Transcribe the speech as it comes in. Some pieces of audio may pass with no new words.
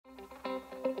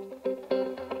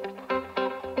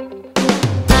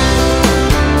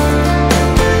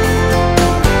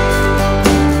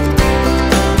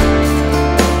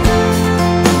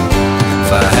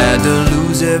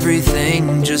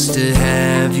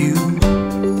you,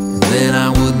 then I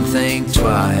wouldn't think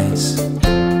twice.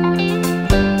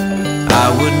 I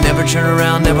would never turn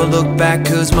around, never look back,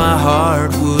 'cause my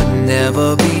heart would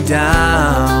never be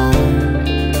down.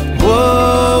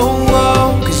 Whoa, whoa,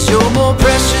 'cause you're more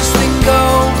precious than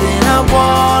gold, and I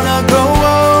wanna grow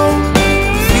old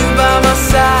with you by my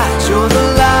side. You're the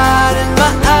light in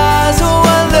my eyes. Oh,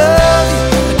 I love you,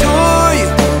 adore you,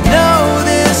 know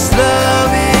this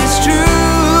love is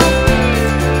true.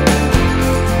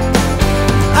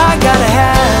 I gotta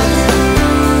have you.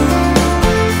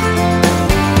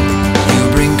 You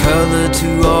bring color to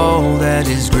all that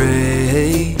is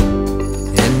gray,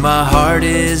 and my heart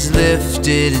is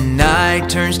lifted and night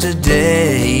turns to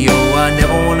day. Oh, I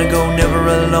never wanna go, never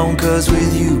alone, 'cause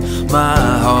with you my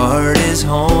heart is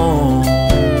home.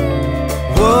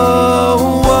 Whoa,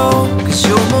 whoa, 'cause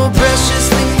you're more precious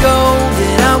than gold,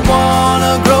 and I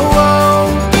wanna grow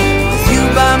old with you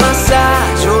by my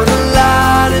side. You're the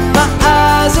light in my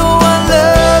eyes. Oh, I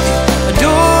love you,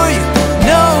 adore you,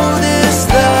 know this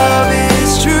love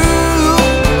is true.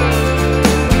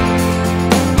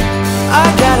 I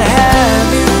gotta have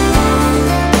you,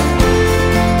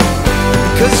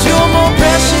 'cause you're more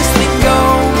precious than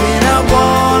gold, and I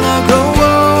wanna grow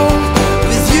old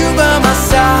with you by my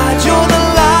side. You're the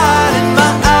light in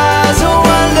my eyes. Oh,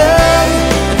 I love you,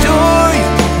 adore you,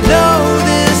 know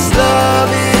this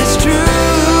love is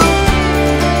true.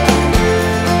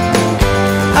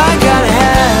 I gotta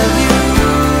have you.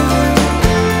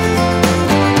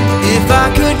 If I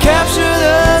could capture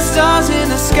the stars in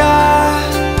the sky,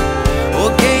 or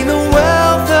gain the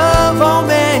wealth of all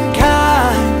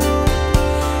mankind,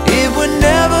 it would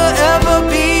never ever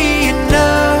be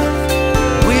enough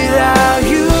without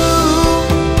you.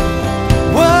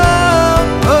 Whoa,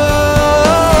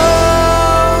 oh.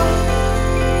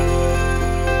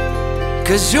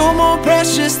 'Cause you're more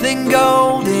precious than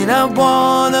gold, and I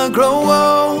wanna grow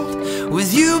old with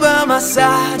you by my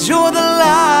side. You're the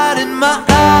light in my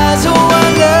eyes. Oh, I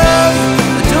love you,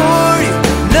 adore you,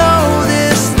 know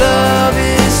this love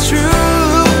is